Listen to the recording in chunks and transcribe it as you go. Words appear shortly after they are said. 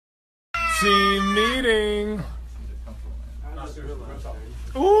Team meeting.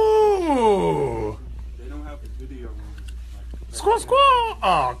 Ooh. They don't have a video room. Squaw, squaw.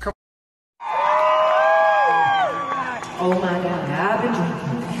 Oh, come on. Oh my God, I've been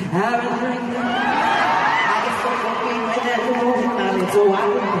drinking. I just fucked up with that little so I've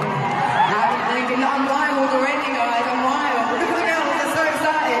been thinking, I'm wild already, guys. I'm wild. Look at the girls, they're so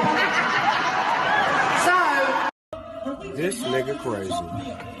excited. This nigga crazy.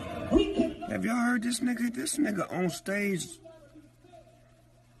 Have y'all heard this nigga? This nigga on stage.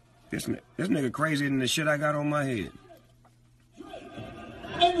 This nigga crazier than the shit I got on my head.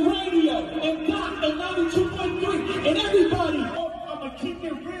 And radio, and pop, and 92.3, and everybody. I'ma keep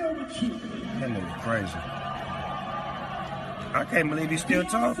it real with you. That nigga crazy. I can't believe he's still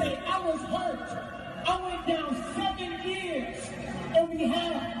talking. I was hurt. I went down 7 years on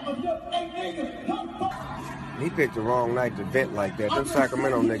behalf of your nigga. He picked the wrong night to vent like that. Them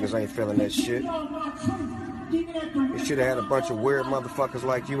Sacramento niggas ain't feeling that shit. You should have had a bunch of weird motherfuckers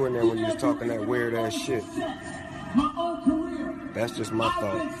like you in there when you was talking that weird ass shit. That's just my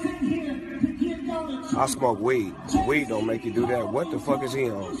thought. I smoke weed. Weed don't make you do that. What the fuck is he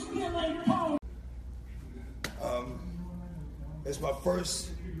on? It's my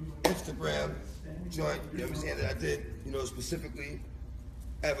first Instagram joint, you know what I'm saying, that I did, you know, specifically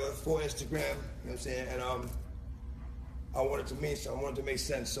ever for Instagram, you know what I'm saying, and I wanted to mean something, I wanted to make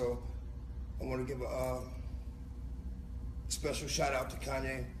sense, so I want to give a special shout out to Kanye,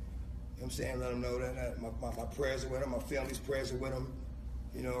 you know what I'm saying, let him know that my prayers are with him, my family's prayers are with him,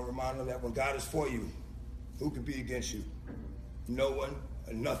 you know, remind him that when God is for you, who can be against you? No one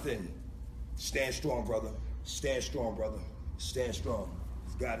or nothing. Stand strong, brother. Stand strong, brother. Stand strong.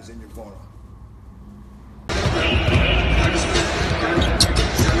 God is in your corner. I